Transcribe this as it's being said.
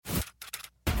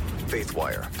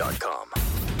Faithwire.com.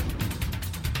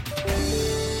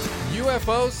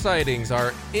 UFO sightings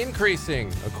are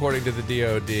increasing, according to the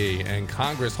DoD, and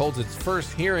Congress holds its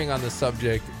first hearing on the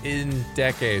subject in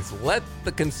decades. Let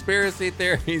the conspiracy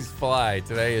theories fly.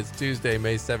 Today is Tuesday,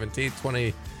 May 17th,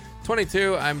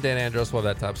 2022. I'm Dan Andros. We'll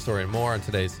have that top story and more on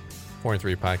today's 4 and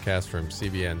 3 podcast from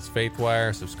CBN's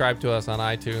Faithwire. Subscribe to us on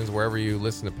iTunes, wherever you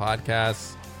listen to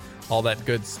podcasts, all that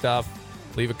good stuff.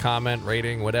 Leave a comment,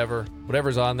 rating,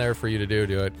 whatever's on there for you to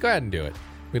do it. Go ahead and do it.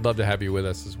 We'd love to have you with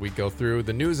us as we go through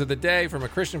the news of the day from a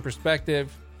Christian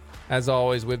perspective. As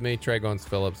always, with me, Tré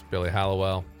Goins-Phillips, Billy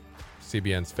Hallowell,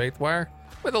 CBN's Faithwire,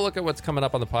 with a look at what's coming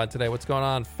up on the pod today. What's going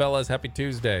on, fellas? Happy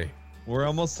Tuesday. We're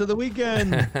almost to the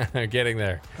weekend. Getting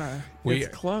there. It's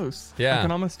close. Yeah. I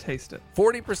can almost taste it.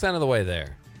 40% of the way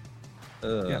there.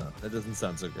 That doesn't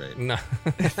sound so great. No,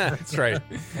 that's right.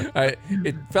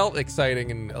 It felt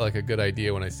exciting and like a good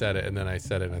idea when I said it, and then I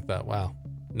said it and I thought, wow,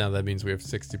 now that means we have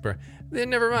 60%. Then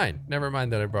never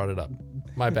mind that I brought it up.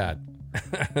 My bad.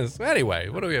 So anyway,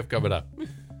 what do we have coming up?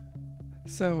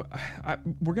 So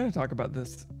we're going to talk about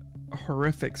this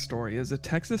horrific story. As a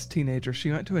Texas teenager,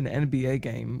 she went to an NBA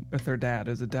game with her dad.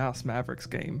 It was a Dallas Mavericks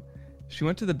game. She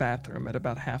went to the bathroom at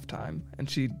about halftime, and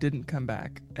she didn't come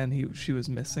back, and she was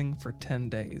missing for 10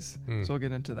 days. So we'll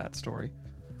get into that story.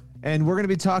 And we're going to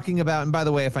be talking about, and by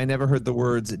the way, if I never heard the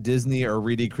words Disney or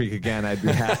Reedy Creek again, I'd be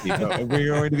happy. But we're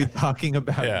going to be talking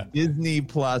about Disney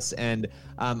Plus and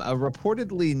a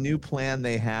reportedly new plan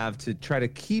they have to try to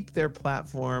keep their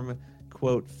platform,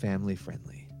 quote, family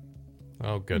friendly.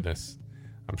 Oh, goodness.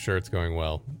 I'm sure it's going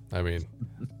well. I mean,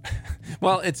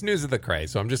 well, it's news of the cray,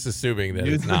 so I'm just assuming that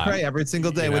it's not. News of the cray every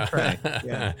single day with Tré.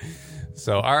 Yeah.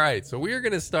 So, all right. So we are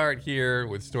going to start here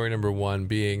with story number 1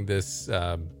 being this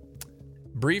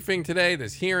briefing today,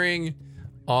 this hearing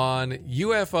on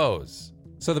UFOs.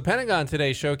 So the Pentagon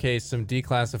today showcased some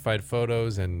declassified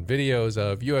photos and videos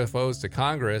of UFOs to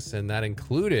Congress, and that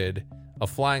included a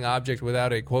flying object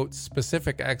without a, quote,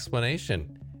 specific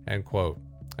explanation, end quote.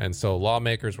 And so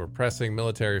lawmakers were pressing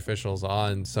military officials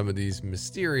on some of these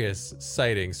mysterious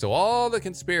sightings. So all the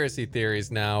conspiracy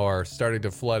theories now are starting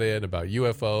to flood in about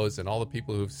UFOs, and all the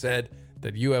people who've said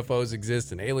that UFOs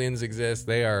exist and aliens exist,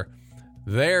 they're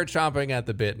chomping at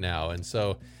the bit now. And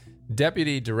so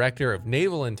Deputy Director of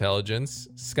Naval Intelligence,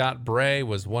 Scott Bray,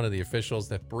 was one of the officials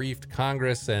that briefed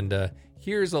Congress. And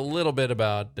here's a little bit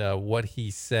about what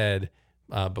he said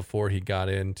before he got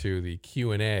into the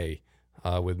Q&A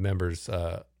with members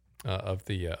of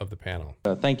the panel.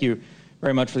 Thank you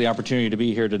very much for the opportunity to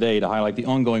be here today to highlight the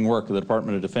ongoing work of the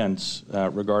Department of Defense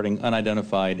regarding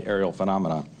unidentified aerial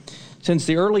phenomena. Since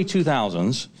the early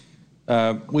 2000s,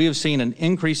 we have seen an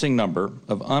increasing number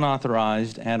of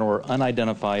unauthorized and or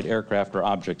unidentified aircraft or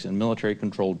objects in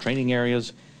military-controlled training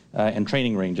areas and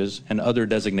training ranges and other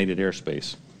designated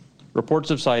airspace. Reports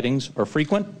of sightings are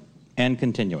frequent and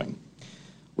continuing.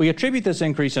 We attribute this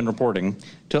increase in reporting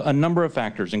to a number of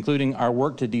factors, including our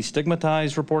work to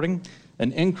destigmatize reporting,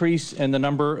 an increase in the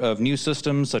number of new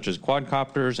systems such as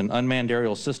quadcopters and unmanned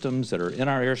aerial systems that are in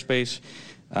our airspace,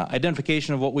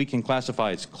 identification of what we can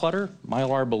classify as clutter,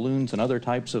 mylar balloons, and other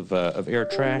types of air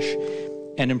trash,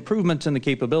 and improvements in the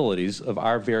capabilities of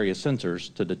our various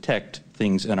sensors to detect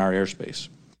things in our airspace.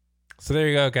 So there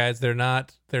you go, guys. They're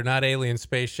not alien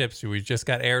spaceships. We've just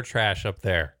got air trash up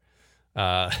there.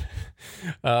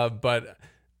 But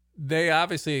they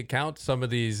obviously account some of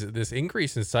this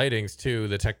increase in sightings to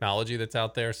the technology that's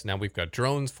out there. So now we've got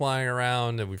drones flying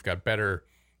around, and we've got better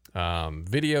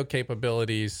video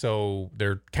capabilities. So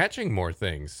they're catching more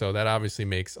things. So that obviously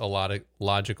makes a lot of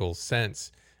logical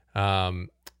sense.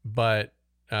 But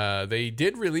they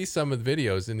did release some of the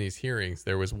videos in these hearings.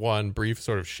 There was one brief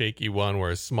sort of shaky one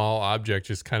where a small object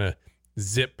just kind of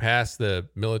zipped past the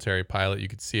military pilot. You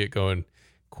could see it going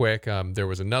quick. There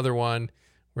was another one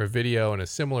where video and a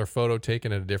similar photo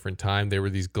taken at a different time. There were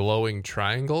these glowing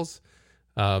triangles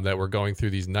that were going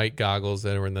through these night goggles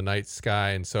that were in the night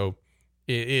sky. And so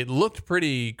it looked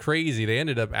pretty crazy. They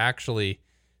ended up actually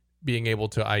being able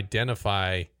to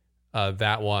identify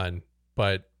that one,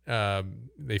 but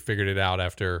they figured it out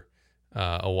after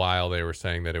a while. They were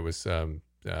saying that it was, I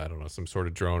don't know, some sort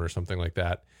of drone or something like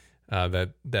that,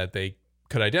 that they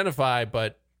could identify,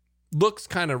 but looks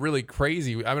kind of really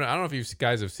crazy. I mean, I don't know if you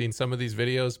guys have seen some of these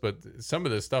videos, but some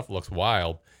of this stuff looks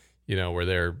wild, where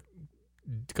they're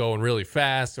going really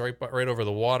fast, right over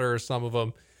the water, some of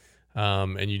them.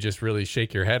 And you just really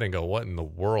shake your head and go, what in the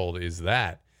world is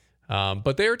that?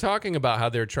 But they were talking about how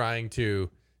they're trying to,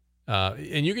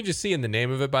 and you can just see in the name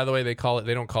of it, by the way, they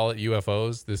don't call it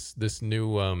UFOs. This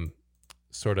new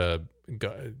sort of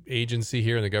agency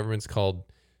here in the government's called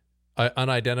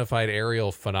unidentified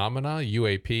aerial phenomena,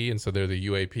 UAP, and so they're the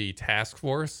UAP task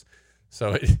force.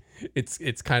 So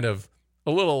it's kind of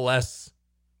a little less,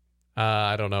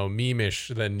 I don't know, meme-ish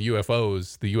than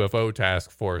UFOs, the UFO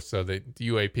task force. So the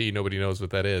UAP, nobody knows what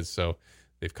that is. So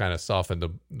they've kind of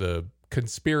softened the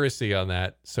conspiracy on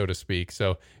that, so to speak.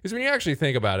 So is when you actually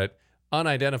think about it,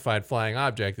 unidentified flying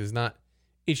object is not,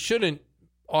 it shouldn't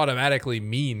automatically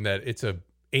mean that it's a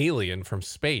alien from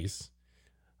space.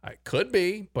 It could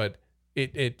be, but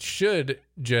it should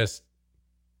just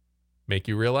make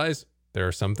you realize there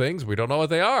are some things we don't know what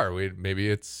they are. Maybe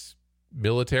it's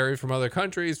military from other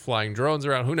countries flying drones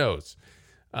around. Who knows?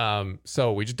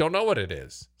 So we just don't know what it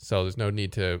is. So there's no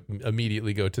need to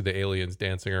immediately go to the aliens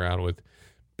dancing around with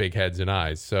big heads and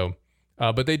eyes. So,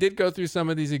 but they did go through some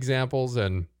of these examples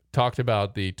and talked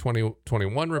about the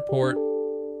 2021 report,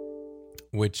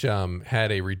 which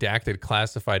had a redacted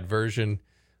classified version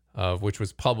of which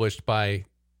was published by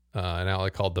an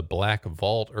outlet called the Black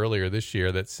Vault earlier this year,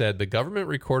 that said the government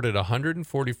recorded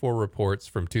 144 reports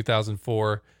from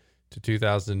 2004 to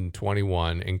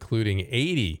 2021, including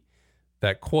 80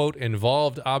 that, quote,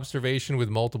 involved observation with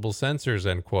multiple sensors,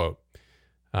 end quote.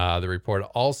 The report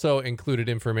also included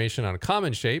information on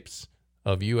common shapes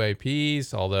of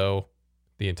UAPs, although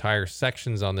the entire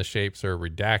sections on the shapes are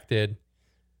redacted.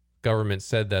 Government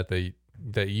said that the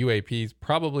UAPs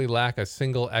probably lack a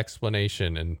single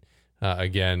explanation. And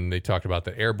again, they talked about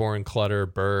the airborne clutter,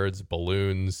 birds,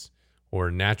 balloons,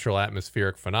 or natural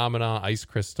atmospheric phenomena, ice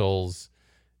crystals,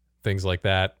 things like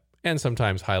that, and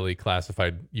sometimes highly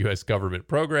classified U.S. government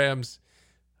programs.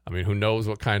 I mean, who knows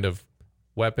what kind of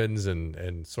weapons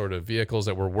and sort of vehicles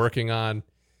that we're working on.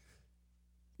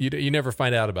 You never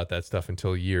find out about that stuff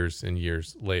until years and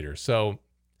years later. So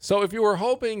if you were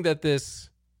hoping that this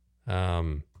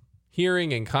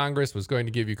hearing in Congress was going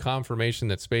to give you confirmation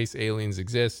that space aliens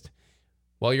exist,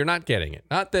 well, you're not getting it.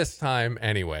 Not this time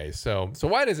anyway. So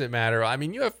why does it matter? I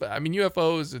mean,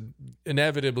 UFOs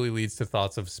inevitably leads to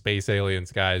thoughts of space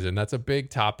aliens, guys, and that's a big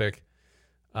topic.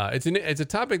 It's a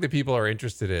topic that people are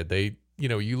interested in.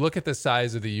 You look at the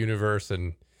size of the universe,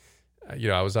 and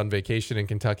I was on vacation in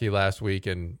Kentucky last week,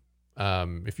 and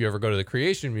if you ever go to the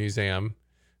Creation Museum,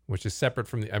 which is separate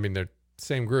from they're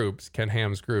same groups, Ken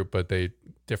Ham's group, but they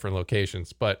different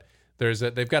locations. But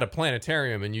they've got a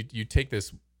planetarium, and you take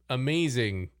this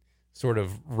amazing sort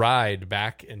of ride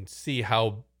back and see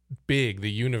how big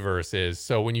the universe is.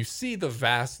 So when you see the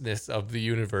vastness of the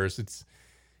universe,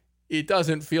 it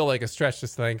doesn't feel like a stretch to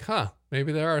think,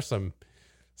 maybe there are some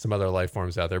other life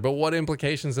forms out there. But what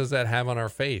implications does that have on our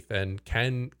faith? And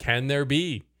can there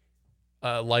be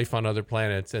life on other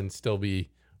planets and still be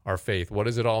our faith? What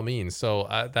does it all mean? So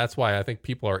that's why I think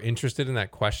people are interested in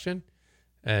that question,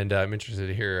 and I'm interested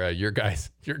to hear your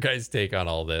guys' take on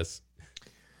all this.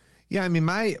 Yeah, I mean,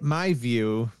 my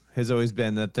view has always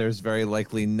been that there's very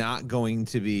likely not going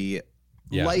to be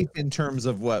life in terms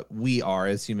of what we are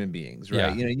as human beings,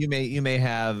 right? Yeah. You may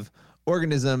have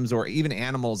organisms or even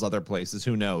animals other places,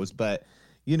 who knows? But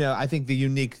I think the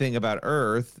unique thing about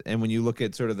Earth, and when you look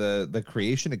at sort of the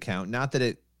creation account, not that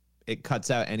it cuts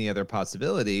out any other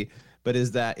possibility, but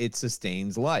is that it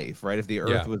sustains life, right? If the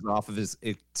Earth was off of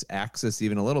its axis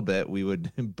even a little bit, we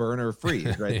would burn or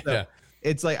freeze, right? So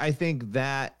it's like, I think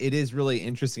that it is really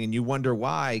interesting, and you wonder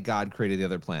why God created the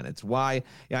other planets. Why?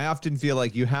 I often feel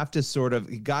like you have to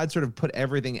God sort of put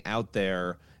everything out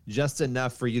there just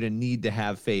enough for you to need to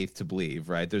have faith to believe,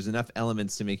 right? There's enough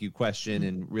elements to make you question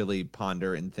and really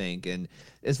ponder and think. And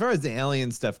as far as the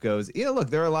alien stuff goes, look,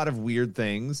 there are a lot of weird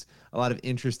things, a lot of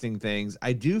interesting things.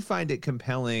 I do find it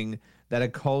compelling that a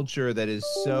culture that is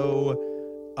so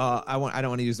I don't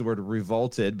want to use the word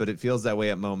revolted, but it feels that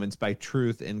way at moments, by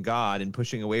truth and God and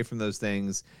pushing away from those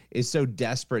things, is so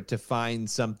desperate to find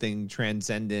something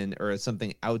transcendent or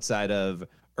something outside of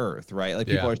Earth, right? Like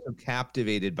people are so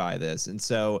captivated by this. And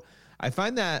so I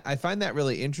find that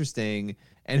really interesting.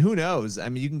 And who knows? I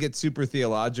mean, you can get super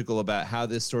theological about how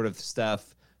this sort of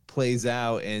stuff plays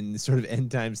out in sort of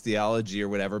end times theology or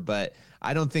whatever, but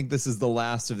I don't think this is the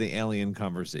last of the alien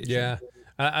conversation. Yeah.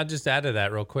 I'll just add to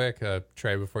that real quick,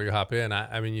 Trey, before you hop in.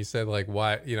 I mean, you said like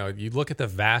why, you look at the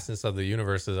vastness of the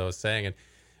universe, as I was saying,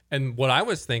 and what I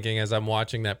was thinking as I'm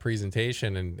watching that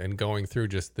presentation and going through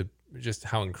just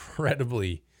how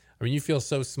incredibly, I mean, you feel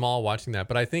so small watching that,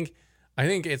 but I think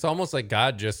it's almost like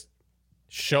God just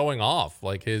showing off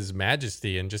like his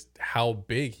majesty and just how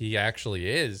big he actually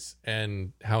is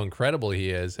and how incredible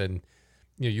he is. And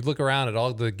you look around at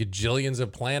all the gajillions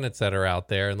of planets that are out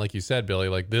there, and like you said, Billy,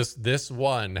 like this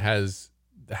one has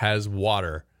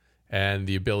water and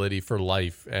the ability for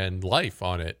life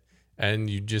on it, and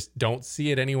you just don't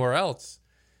see it anywhere else.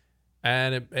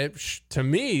 And to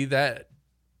me, that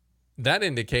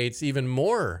indicates even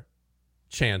more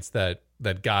chance that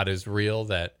God is real,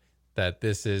 that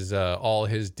this is all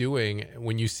his doing,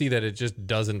 when you see that it just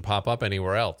doesn't pop up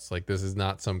anywhere else. Like, this is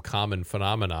not some common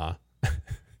phenomena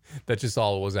that just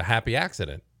all was a happy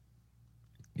accident.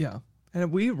 Yeah.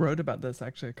 And we wrote about this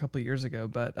actually a couple of years ago,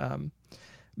 but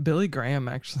Billy Graham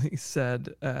actually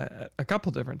said a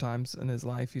couple different times in his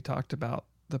life, he talked about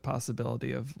the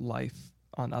possibility of life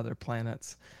on other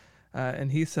planets.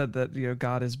 And he said that,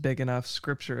 God is big enough.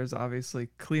 Scripture is obviously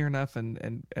clear enough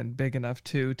and big enough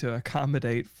too to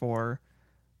accommodate for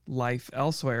life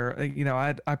elsewhere.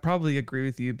 I probably agree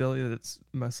with you, Billy, that it's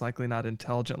most likely not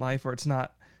intelligent life, or it's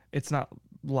not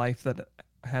life that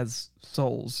has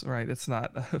souls, right? It's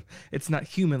not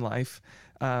human life.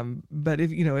 But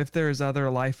if there is other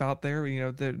life out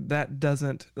there, that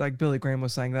doesn't, like Billy Graham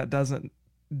was saying, that doesn't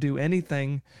do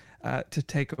anything to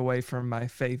take away from my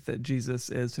faith that Jesus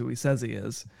is who he says he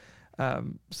is.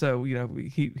 So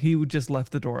he just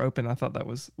left the door open. I thought that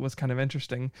was kind of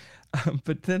interesting.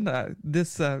 But then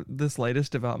this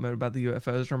latest development about the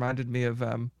UFOs reminded me of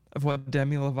what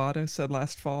Demi Lovato said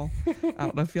last fall. I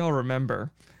don't know if y'all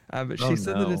remember, but she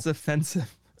said that it's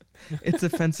offensive. It's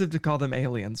offensive to call them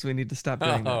aliens. We need to stop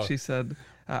doing that. She said,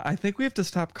 I think we have to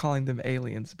stop calling them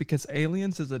aliens, because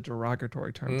aliens is a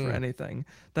derogatory term for anything.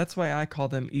 That's why I call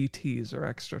them ETs, or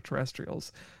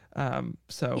extraterrestrials.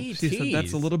 So ETs. She said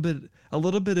that's a little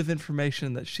bit of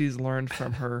information that she's learned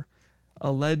from her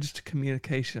alleged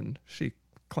communication she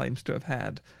claims to have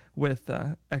had with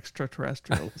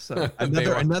extraterrestrials. So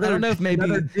another I don't know if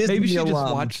maybe she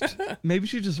alum. maybe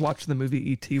she just watched the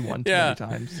movie E.T. one too many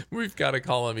times. We've got to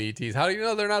call them ETs. How do you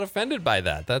know they're not offended by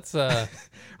that? That's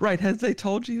right. Has they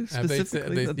told you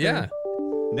specifically?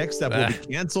 Next up, we'll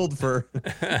be canceled for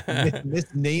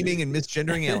misnaming and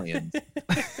misgendering aliens.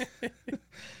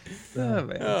 Oh,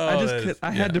 man.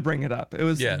 I had to bring it up. It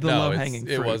was the low-hanging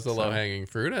fruit. It was the low-hanging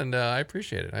fruit, and I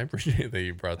appreciate it. I appreciate that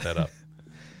you brought that up.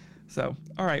 So,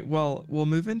 all right, well, we'll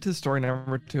move into story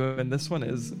number 2, and this one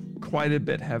is quite a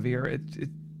bit heavier. It's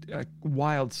a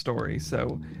wild story,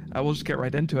 so we'll just get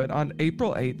right into it. On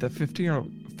April 8th, a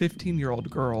 15-year-old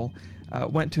girl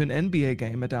went to an NBA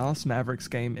game, a Dallas Mavericks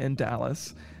game in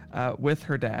Dallas, with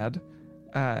her dad,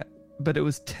 but it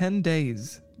was 10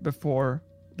 days before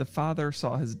the father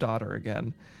saw his daughter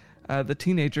again. The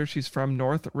teenager, she's from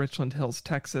North Richland Hills,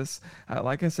 Texas.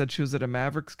 Like I said, she was at a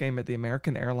Mavericks game at the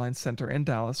American Airlines Center in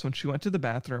Dallas when she went to the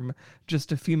bathroom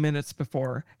just a few minutes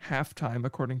before halftime,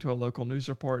 according to a local news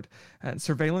report. And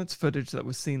surveillance footage that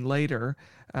was seen later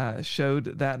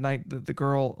showed that night that the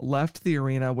girl left the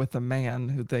arena with a man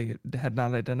who they had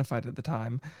not identified at the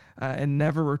time and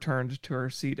never returned to her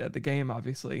seat at the game,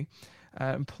 obviously.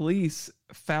 Police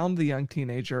found the young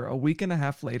teenager a week and a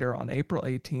half later on April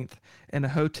 18th in a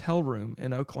hotel room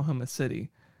in Oklahoma City.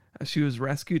 She was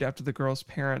rescued after the girl's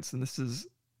parents, and this is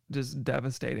just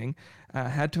devastating,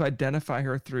 had to identify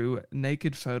her through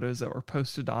naked photos that were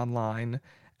posted online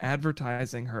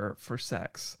advertising her for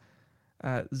sex.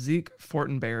 Zeke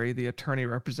Fortenberry, the attorney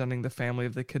representing the family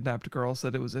of the kidnapped girl,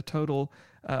 said it was a total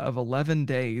of 11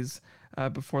 days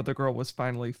before the girl was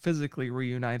finally physically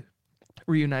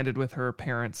reunited with her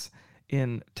parents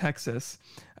in Texas.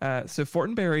 So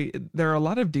Fortenberry, there are a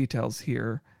lot of details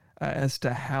here as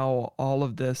to how all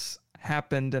of this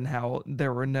happened and how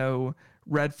there were no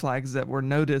red flags that were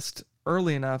noticed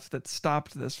early enough that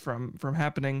stopped this from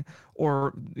happening,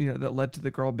 or that led to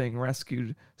the girl being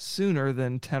rescued sooner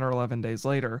than 10 or 11 days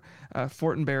later.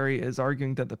 Fortenberry is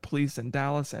arguing that the police in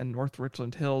Dallas and North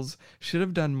Richland Hills should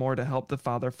have done more to help the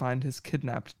father find his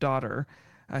kidnapped daughter.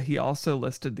 He also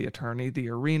listed the attorney, the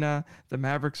arena, the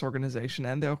Mavericks organization,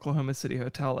 and the Oklahoma City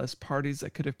Hotel as parties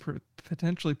that could have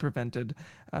potentially prevented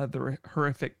the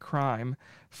horrific crime.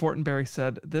 Fortenberry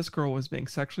said this girl was being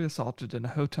sexually assaulted in a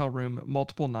hotel room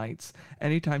multiple nights.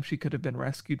 Anytime she could have been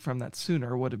rescued from that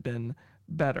sooner would have been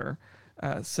better.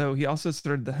 So he also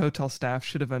stated the hotel staff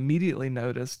should have immediately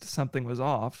noticed something was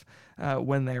off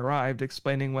when they arrived,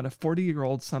 explaining when a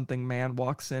 40-year-old something man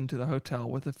walks into the hotel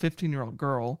with a 15-year-old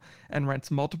girl and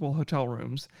rents multiple hotel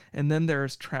rooms, and then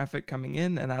there's traffic coming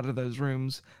in and out of those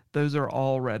rooms, those are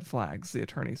all red flags, the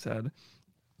attorney said.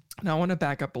 Now I want to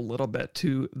back up a little bit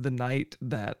to the night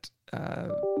that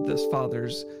this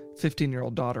father's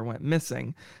 15-year-old daughter went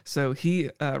missing. So he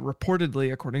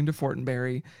reportedly, according to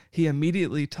Fortenberry, he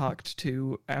immediately talked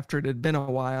to, after it had been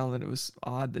a while and it was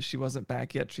odd that she wasn't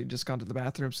back yet, she'd just gone to the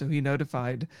bathroom, so he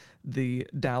notified the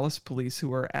Dallas police who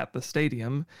were at the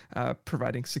stadium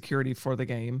providing security for the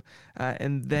game,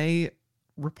 and they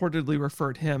reportedly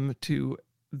referred him to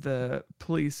the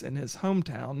police in his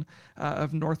hometown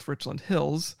of North Richland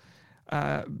Hills.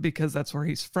 because that's where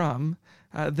he's from.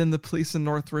 Then the police in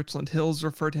North Richland Hills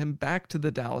referred him back to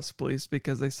the Dallas police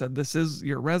because they said, this is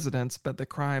your residence, but the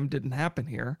crime didn't happen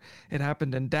here. It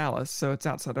happened in Dallas, so it's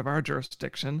outside of our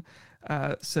jurisdiction.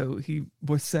 So he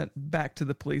was sent back to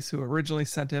the police who originally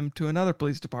sent him to another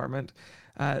police department.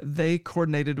 They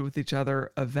coordinated with each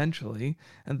other eventually,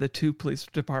 and the two police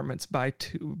departments by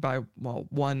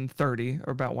 1:30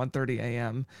 or about 1:30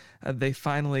 a.m. They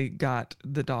finally got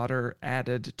the daughter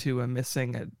added to a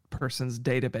missing person's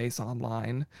database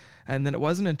online. And then it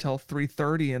wasn't until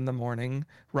 3:30 in the morning,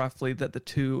 roughly, that the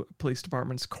two police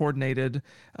departments coordinated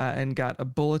and got a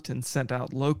bulletin sent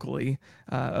out locally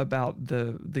about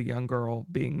the young girl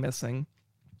being missing.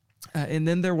 And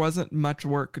then there wasn't much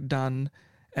work done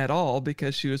at all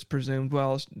because she was presumed,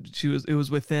 it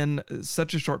was within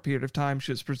such a short period of time,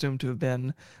 she was presumed to have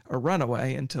been a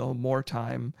runaway until more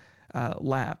time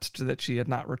lapsed that she had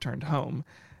not returned home.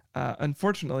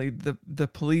 Unfortunately, the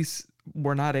police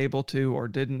were not able to, or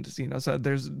didn't, so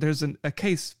there's a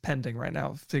case pending right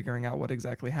now figuring out what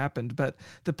exactly happened, but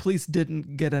the police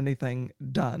didn't get anything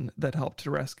done that helped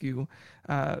to rescue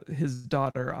his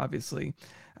daughter, obviously.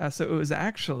 So it was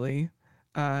actually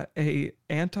a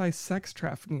anti-sex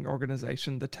trafficking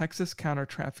organization, the Texas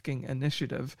Counter-Trafficking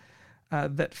Initiative,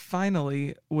 that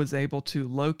finally was able to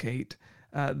locate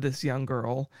this young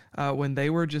girl when they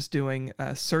were just doing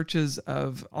searches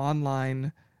of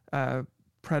online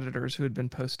predators who had been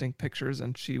posting pictures,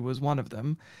 and she was one of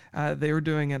them. They were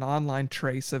doing an online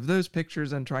trace of those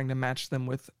pictures and trying to match them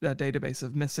with a database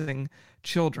of missing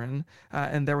children,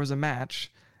 and there was a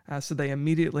match. So they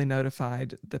immediately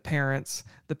notified the parents.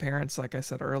 The parents, like I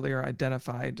said earlier,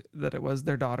 identified that it was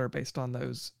their daughter based on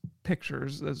those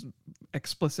pictures, those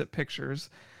explicit pictures.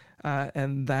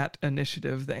 And that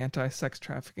initiative, the Anti-Sex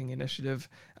Trafficking Initiative,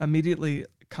 immediately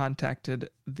contacted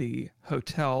the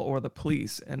hotel or the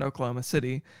police in Oklahoma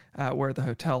City, where the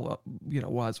hotel,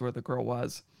 was, where the girl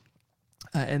was.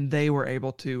 And they were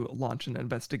able to launch an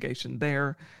investigation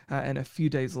there. And a few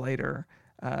days later,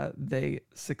 they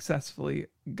successfully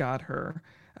got her.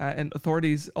 And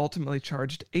authorities ultimately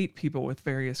charged 8 people with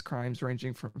various crimes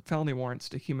ranging from felony warrants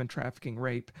to human trafficking,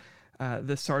 rape.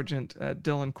 The Sergeant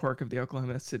Dylan Quirk of the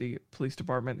Oklahoma City Police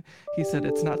Department, he said,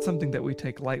 it's not something that we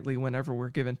take lightly whenever we're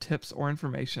given tips or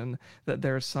information that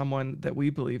there is someone that we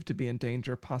believe to be in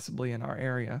danger, possibly in our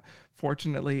area.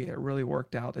 Fortunately, it really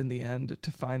worked out in the end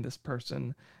to find this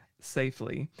person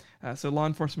safely. So law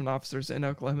enforcement officers in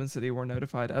Oklahoma City were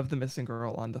notified of the missing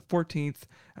girl on the 14th.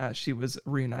 She was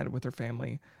reunited with her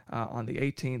family on the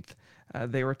 18th.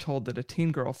 They were told that a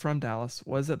teen girl from Dallas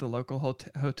was at the local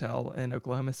hotel in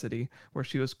Oklahoma City where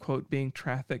she was, quote, being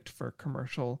trafficked for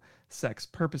commercial sex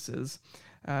purposes.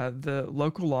 The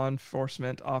local law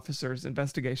enforcement officers'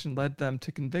 investigation led them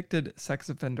to convicted sex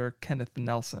offender Kenneth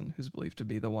Nelson, who's believed to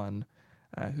be the one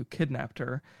who kidnapped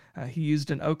her. He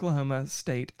used an Oklahoma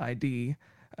state ID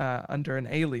under an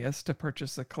alias to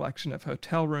purchase a collection of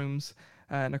hotel rooms.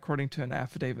 And according to an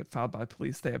affidavit filed by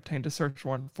police, they obtained a search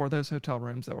warrant for those hotel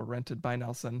rooms that were rented by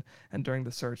Nelson. And during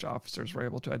the search, officers were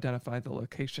able to identify the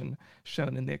location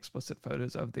shown in the explicit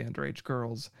photos of the underage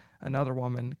girls. Another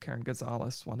woman, Karen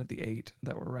Gonzalez, one of the 8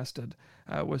 that were arrested,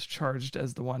 was charged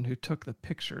as the one who took the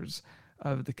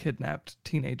of the kidnapped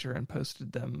teenager and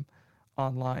posted them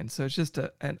online. So it's just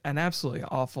an absolutely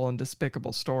awful and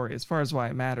despicable story. As far as why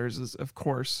it matters is, of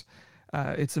course,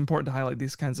 it's important to highlight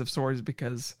these kinds of stories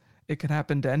because it can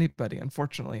happen to anybody,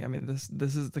 unfortunately. I mean,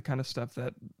 this is the kind of stuff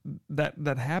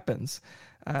that happens,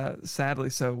 sadly.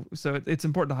 So it's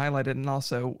important to highlight it. And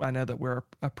also, I know that we're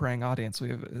a praying audience. We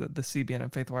have the CBN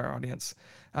and Faithwire audience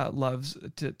loves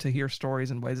to hear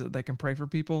stories and ways that they can pray for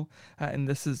people. And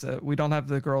this is we don't have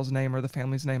the girl's name or the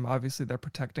family's name. Obviously, they're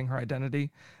protecting her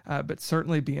identity, but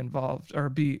certainly be involved or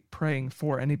be praying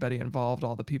for anybody involved,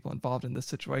 all the people involved in this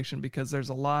situation, because there's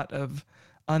a lot of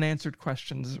unanswered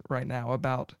questions right now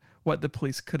about what the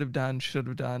police could have done, should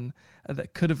have done,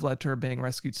 that could have led to her being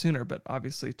rescued sooner. But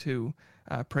obviously, too,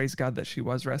 praise God that she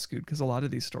was rescued, because a lot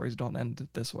of these stories don't end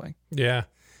this way. Yeah.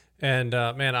 And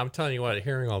man, I'm telling you what,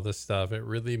 hearing all this stuff, it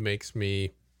really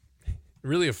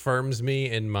really affirms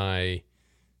me in my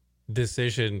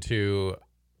decision to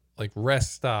like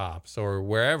rest stops or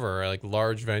wherever, like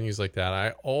large venues like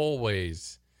that.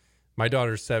 My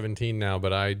daughter's 17 now,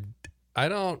 but I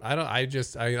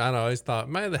always thought,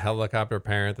 am I the helicopter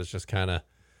parent that's just kind of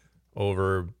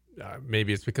over?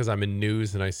 Maybe it's because I'm in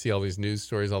news and I see all these news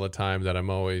stories all the time that I'm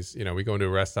always, we go into a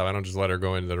rest stop. I don't just let her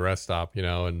go into the rest stop,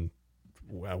 and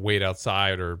wait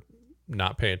outside or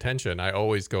not pay attention. I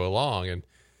always go along. And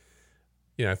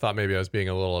I thought maybe I was being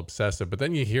a little obsessive, but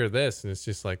then you hear this and it's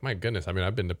just like, my goodness. I mean,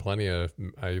 I've been to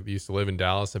I used to live in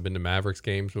Dallas. I've been to Mavericks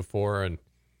games before, and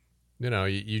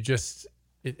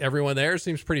everyone there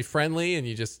seems pretty friendly, and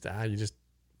you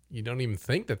don't even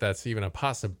think that that's even a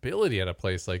possibility at a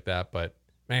place like that. But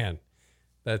man,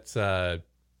 that's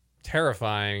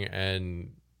terrifying, and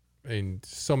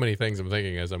so many things I'm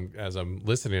thinking as I'm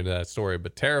listening to that story.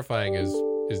 But terrifying is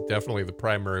definitely the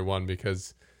primary one,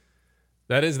 because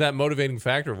that is that motivating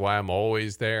factor of why I'm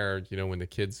always there. When the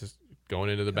kid's going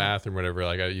into the bathroom, or whatever.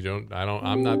 Like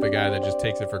I'm not the guy that just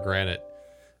takes it for granted.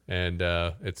 And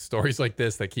it's stories like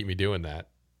this that keep me doing that.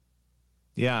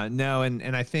 Yeah, no,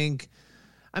 and I think,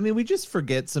 we just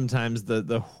forget sometimes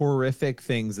the horrific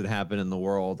things that happen in the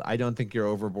world. I don't think you're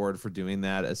overboard for doing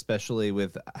that, especially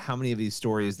with how many of these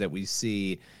stories that we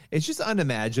see. It's just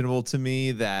unimaginable to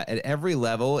me that at every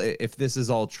level, if this is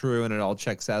all true and it all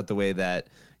checks out the way that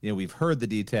we've heard the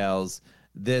details,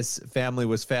 this family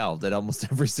was failed at almost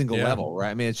every single level,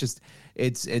 right?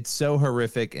 It's so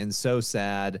horrific and so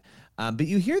sad. But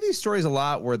you hear these stories a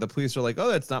lot where the police are like,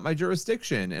 oh, that's not my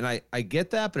jurisdiction. And I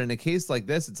get that. But in a case like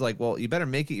this, it's like, well, you better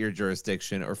make it your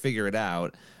jurisdiction or figure it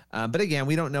out. But again,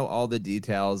 we don't know all the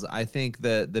details. I think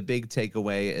the big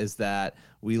takeaway is that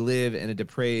we live in a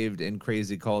depraved and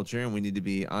crazy culture, and we need to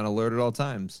be on alert at all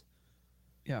times.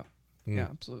 Yeah. Yeah,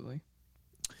 absolutely.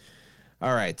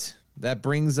 All right. That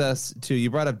brings us to, you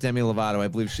brought up Demi Lovato. I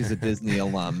believe she's a Disney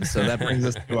alum. So that brings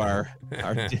us to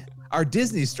our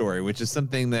Disney story, which is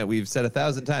something that we've said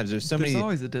 1,000 times. There's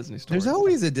always a Disney story. There's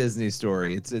always a Disney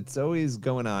story. It's always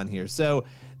going on here. So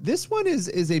this one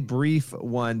is a brief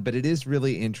one, but it is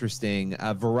really interesting.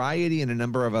 Variety and a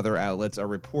number of other outlets are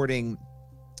reporting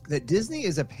that Disney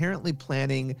is apparently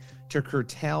planning to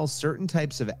curtail certain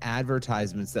types of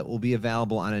advertisements that will be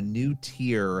available on a new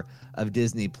tier of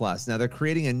Disney Plus. Now they're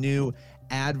creating a new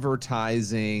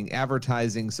advertising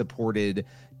supported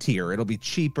tier. It'll be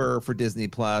cheaper for Disney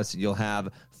Plus. You'll have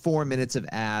 4 minutes of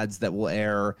ads that will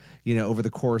air, over the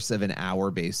course of an hour,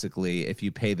 basically, if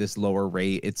you pay this lower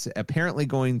rate. It's apparently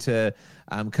going to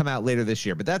come out later this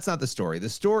year, but that's not the story. The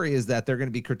story is that they're going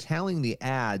to be curtailing the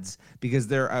ads because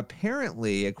they're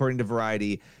apparently, according to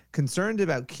Variety, concerned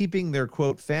about keeping their,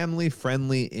 quote,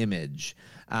 family-friendly image.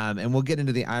 And we'll get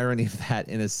into the irony of that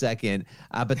in a second.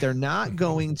 But they're not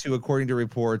going to, according to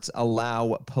reports,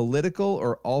 allow political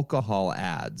or alcohol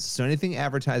ads. So anything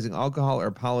advertising alcohol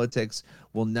or politics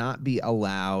will not be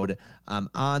allowed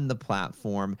on the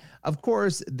platform. Of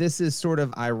course, this is sort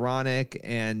of ironic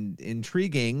and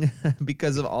intriguing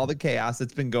because of all the chaos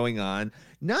that's been going on.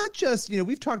 Not just,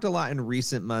 we've talked a lot in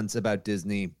recent months about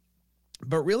Disney,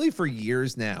 but really for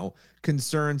years now,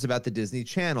 concerns about the Disney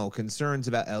Channel, concerns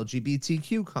about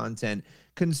LGBTQ content,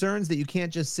 concerns that you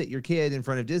can't just sit your kid in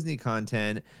front of Disney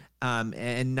content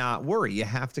and not worry. You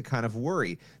have to kind of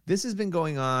worry. This has been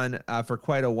going on for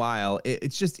quite a while.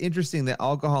 It's just interesting that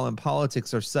alcohol and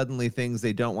politics are suddenly things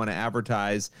they don't want to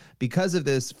advertise because of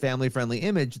this family-friendly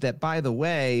image that, by the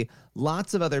way,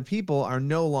 lots of other people are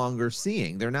no longer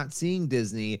seeing. They're not seeing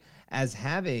Disney as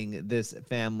having this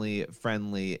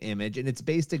family-friendly image. And it's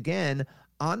based, again,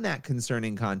 on that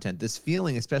concerning content, this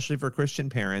feeling, especially for Christian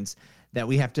parents, that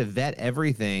we have to vet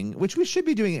everything, which we should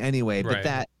be doing anyway, but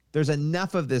that there's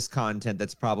enough of this content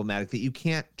that's problematic that you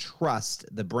can't trust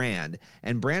the brand.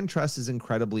 And brand trust is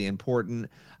incredibly important.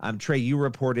 Tré, you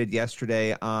reported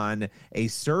yesterday on a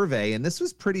survey, and this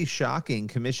was pretty shocking,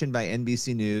 commissioned by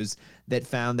NBC News, that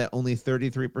found that only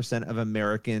 33% of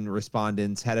American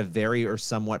respondents had a very or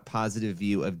somewhat positive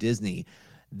view of Disney.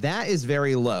 That is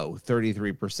very low,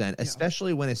 33%,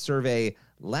 especially when a survey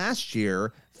last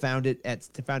year found it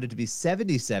to be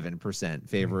 77%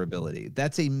 favorability.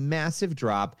 That's a massive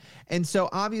drop. And so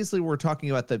obviously we're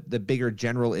talking about the bigger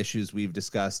general issues we've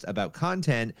discussed about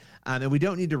content, and we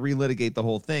don't need to relitigate the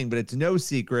whole thing, but it's no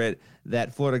secret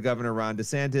that Florida Governor Ron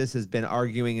DeSantis has been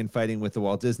arguing and fighting with the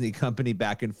Walt Disney Company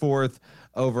back and forth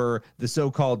over the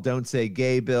so-called Don't Say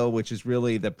Gay bill, which is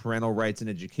really the Parental Rights and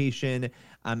Education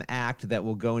Act that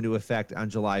will go into effect on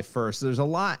July 1st. So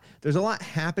there's a lot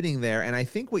happening there. And I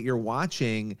think what you're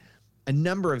watching, a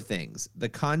number of things, the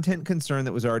content concern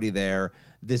that was already there,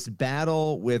 this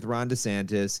battle with Ron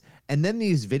DeSantis, and then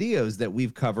these videos that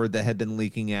we've covered that had been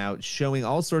leaking out showing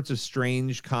all sorts of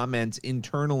strange comments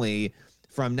internally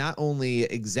from not only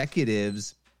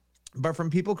executives, but from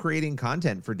people creating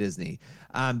content for Disney,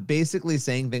 basically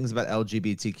saying things about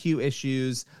LGBTQ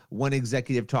issues. One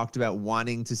executive talked about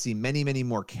wanting to see many, many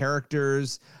more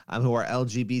characters who are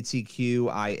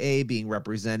LGBTQIA being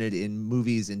represented in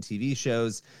movies and TV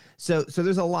shows. So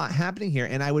there's a lot happening here.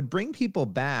 And I would bring people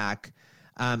back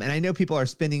And I know people are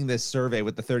spinning this survey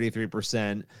with the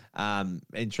 33%.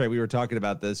 And Trey, we were talking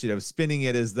about this, spinning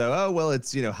it as though, oh, well,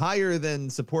 it's, higher than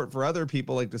support for other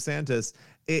people like DeSantis.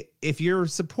 If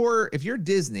you're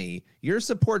Disney, your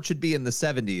support should be in the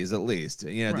 70s at least.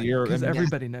 Because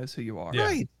everybody knows who you are. Yeah.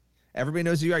 Right. Everybody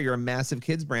knows who you are. You're a massive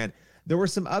kids brand. There were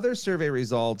some other survey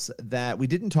results that we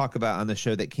didn't talk about on the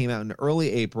show that came out in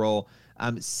early April.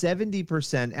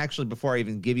 70%. Actually, before I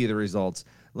even give you the results,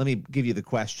 let me give you the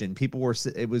question.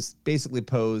 It was basically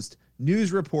posed.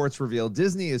 News reports reveal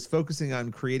Disney is focusing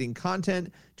on creating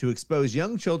content to expose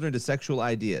young children to sexual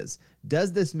ideas.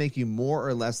 Does this make you more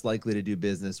or less likely to do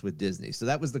business with Disney? So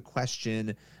that was the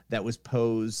question that was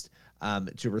posed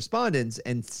to respondents,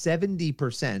 and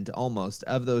 70% almost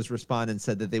of those respondents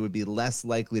said that they would be less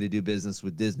likely to do business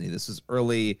with Disney. This was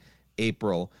early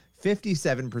April.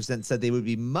 57% said they would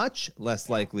be much less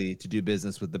likely to do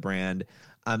business with the brand.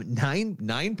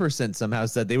 9% somehow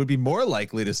said they would be more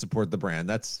likely to support the brand.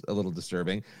 That's a little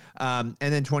disturbing. And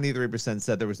then 23%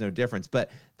 said there was no difference. But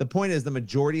the point is, the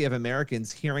majority of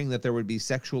Americans hearing that there would be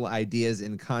sexual ideas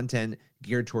in content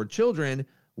geared toward children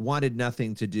wanted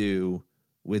nothing to do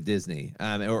with Disney,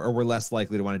 or were less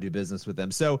likely to want to do business with them.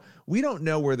 So we don't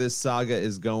know where this saga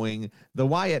is going. The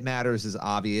why it matters is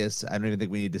obvious. I don't even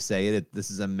think we need to say it. This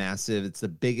is it's the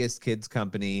biggest kids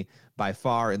company by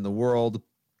far in the world.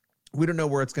 We don't know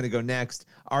where it's going to go next.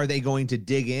 Are they going to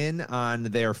dig in on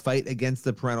their fight against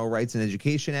the Parental Rights and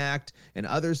Education Act and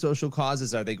other social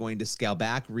causes? Are they going to scale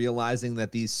back, realizing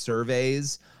that these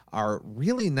surveys are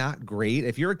really not great?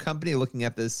 If you're a company looking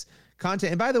at this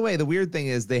content, and by the way, the weird thing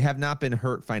is they have not been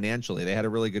hurt financially. They had a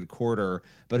really good quarter,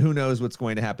 but who knows what's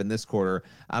going to happen this quarter.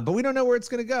 But we don't know where it's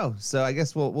going to go. So I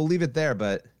guess we'll leave it there,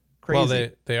 but crazy. Well,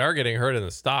 they are getting hurt in the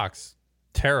stocks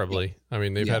terribly. I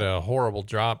mean, they've had a horrible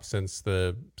drop since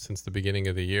the beginning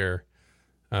of the year.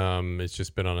 It's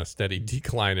just been on a steady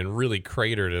decline and really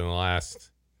cratered in the last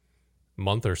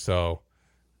month or so.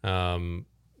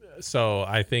 So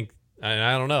I think, and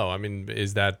I don't know. I mean,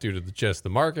 is that due to just the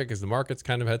market? Because the market's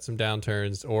kind of had some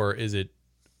downturns, or is it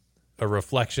a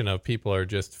reflection of people are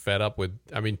just fed up with?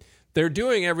 I mean, they're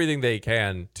doing everything they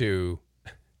can to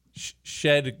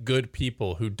shed good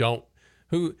people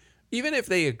who even if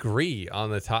they agree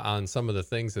on some of the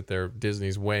things that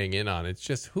Disney's weighing in on. It's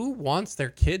just, who wants their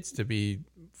kids to be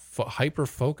hyper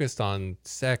focused on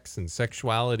sex and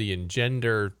sexuality and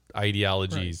gender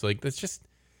ideologies? Right. Like, that's just.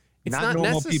 It's not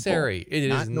necessary. People. It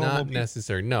is not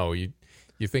necessary. No, you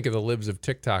think of the Libs of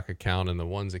TikTok account and the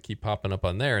ones that keep popping up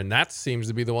on there, and that seems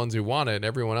to be the ones who want it.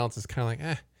 Everyone else is kind of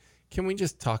like, can we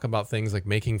just talk about things like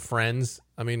making friends?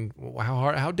 I mean,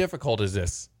 how difficult is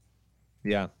this?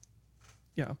 Yeah.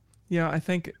 I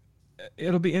think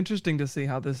it'll be interesting to see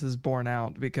how this is borne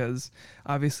out, because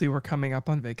obviously we're coming up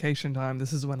on vacation time.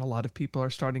 This is when a lot of people are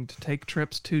starting to take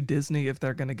trips to Disney if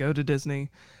they're going to go to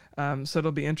Disney. So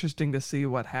it'll be interesting to see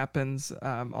what happens.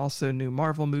 Also, new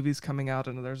Marvel movies coming out,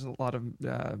 and there's a lot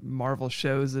of Marvel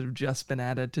shows that have just been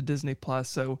added to Disney Plus.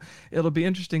 So it'll be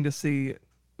interesting to see,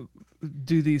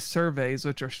 do these surveys,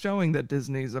 which are showing that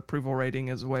Disney's approval rating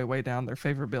is way down, their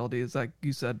favorability is, like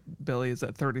you said, Billy, is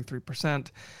at 33%.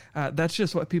 That's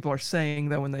just what people are saying,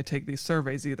 though, when they take these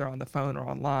surveys, either on the phone or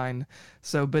online.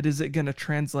 So, but is it going to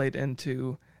translate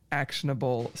into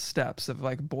actionable steps of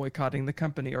like boycotting the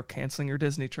company or canceling your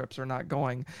Disney trips or not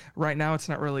going? Right now, it's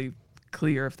not really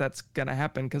clear if that's going to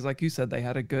happen, because like you said, they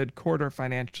had a good quarter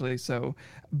financially. So,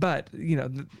 but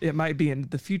it might be in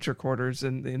the future quarters,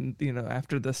 and in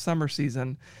after the summer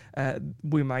season,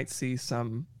 we might see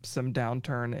some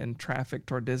downturn in traffic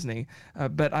toward Disney.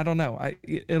 But I don't know.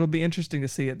 It'll be interesting to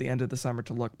see at the end of the summer,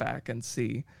 to look back and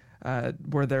see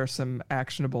were there some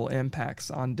actionable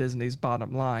impacts on Disney's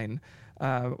bottom line,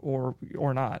 or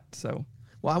not. So,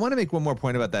 well, I want to make one more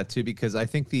point about that too, because I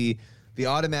think the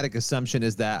automatic assumption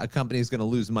is that a company is going to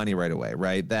lose money right away,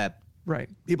 right? That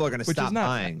people are going to stop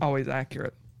buying. Which is not always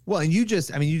accurate. Well, and you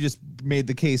just made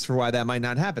the case for why that might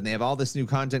not happen. They have all this new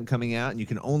content coming out, and you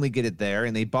can only get it there,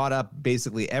 and they bought up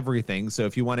basically everything. So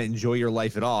if you want to enjoy your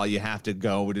life at all, you have to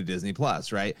go to Disney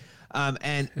Plus, right?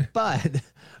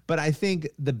 But I think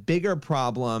the bigger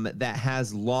problem that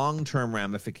has long-term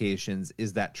ramifications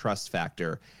is that trust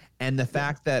factor. And the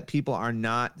fact that people are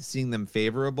not seeing them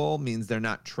favorable means they're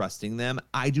not trusting them.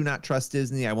 I do not trust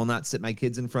Disney. I will not sit my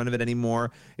kids in front of it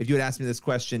anymore. If you had asked me this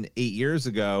question 8 years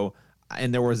ago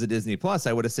and there was a Disney Plus,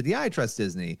 I would have said, yeah, I trust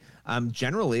Disney.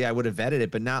 Generally, I would have vetted it,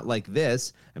 but not like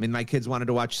this. I mean, my kids wanted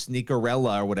to watch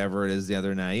Sneakerella or whatever it is the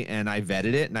other night, and I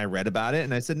vetted it and I read about it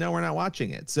and I said, no, we're not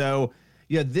watching it. So,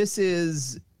 yeah, this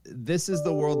is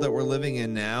the world that we're living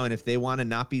in now. And if they want to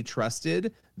not be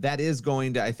trusted, that is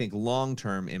going to, I think,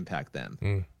 long-term impact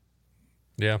them.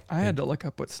 Yeah. I had to look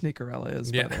up what sneakerella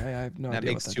is, Yeah. by the way. I have no That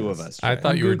idea makes what that two is. of us. I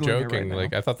thought I'm you were Googling it right joking. now.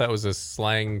 Like, I thought that was a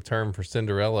slang term for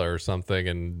Cinderella or something,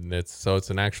 and it's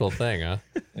an actual thing, huh?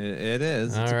 It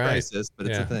is. All It's a right. crisis, but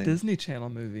it's Yeah. a thing. Disney Channel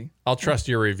movie. I'll trust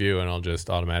your review, and I'll just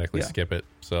automatically Yeah. skip it.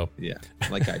 So, Yeah,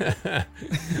 like I did.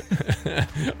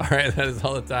 all right, that is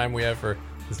all the time we have for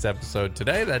this episode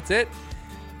today. That's it.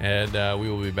 And we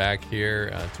will be back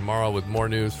here tomorrow with more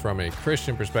news from a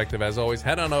Christian perspective. As always,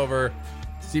 head on over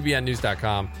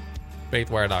cbnnews.com,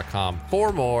 faithwire.com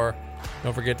for more.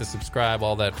 Don't forget to subscribe,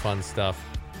 all that fun stuff.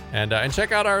 And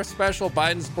check out our special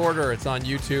Biden Supporter. It's on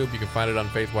YouTube. You can find it on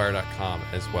faithwire.com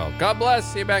as well. God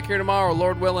bless. See you back here tomorrow.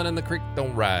 Lord willing, and the creek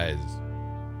don't rise.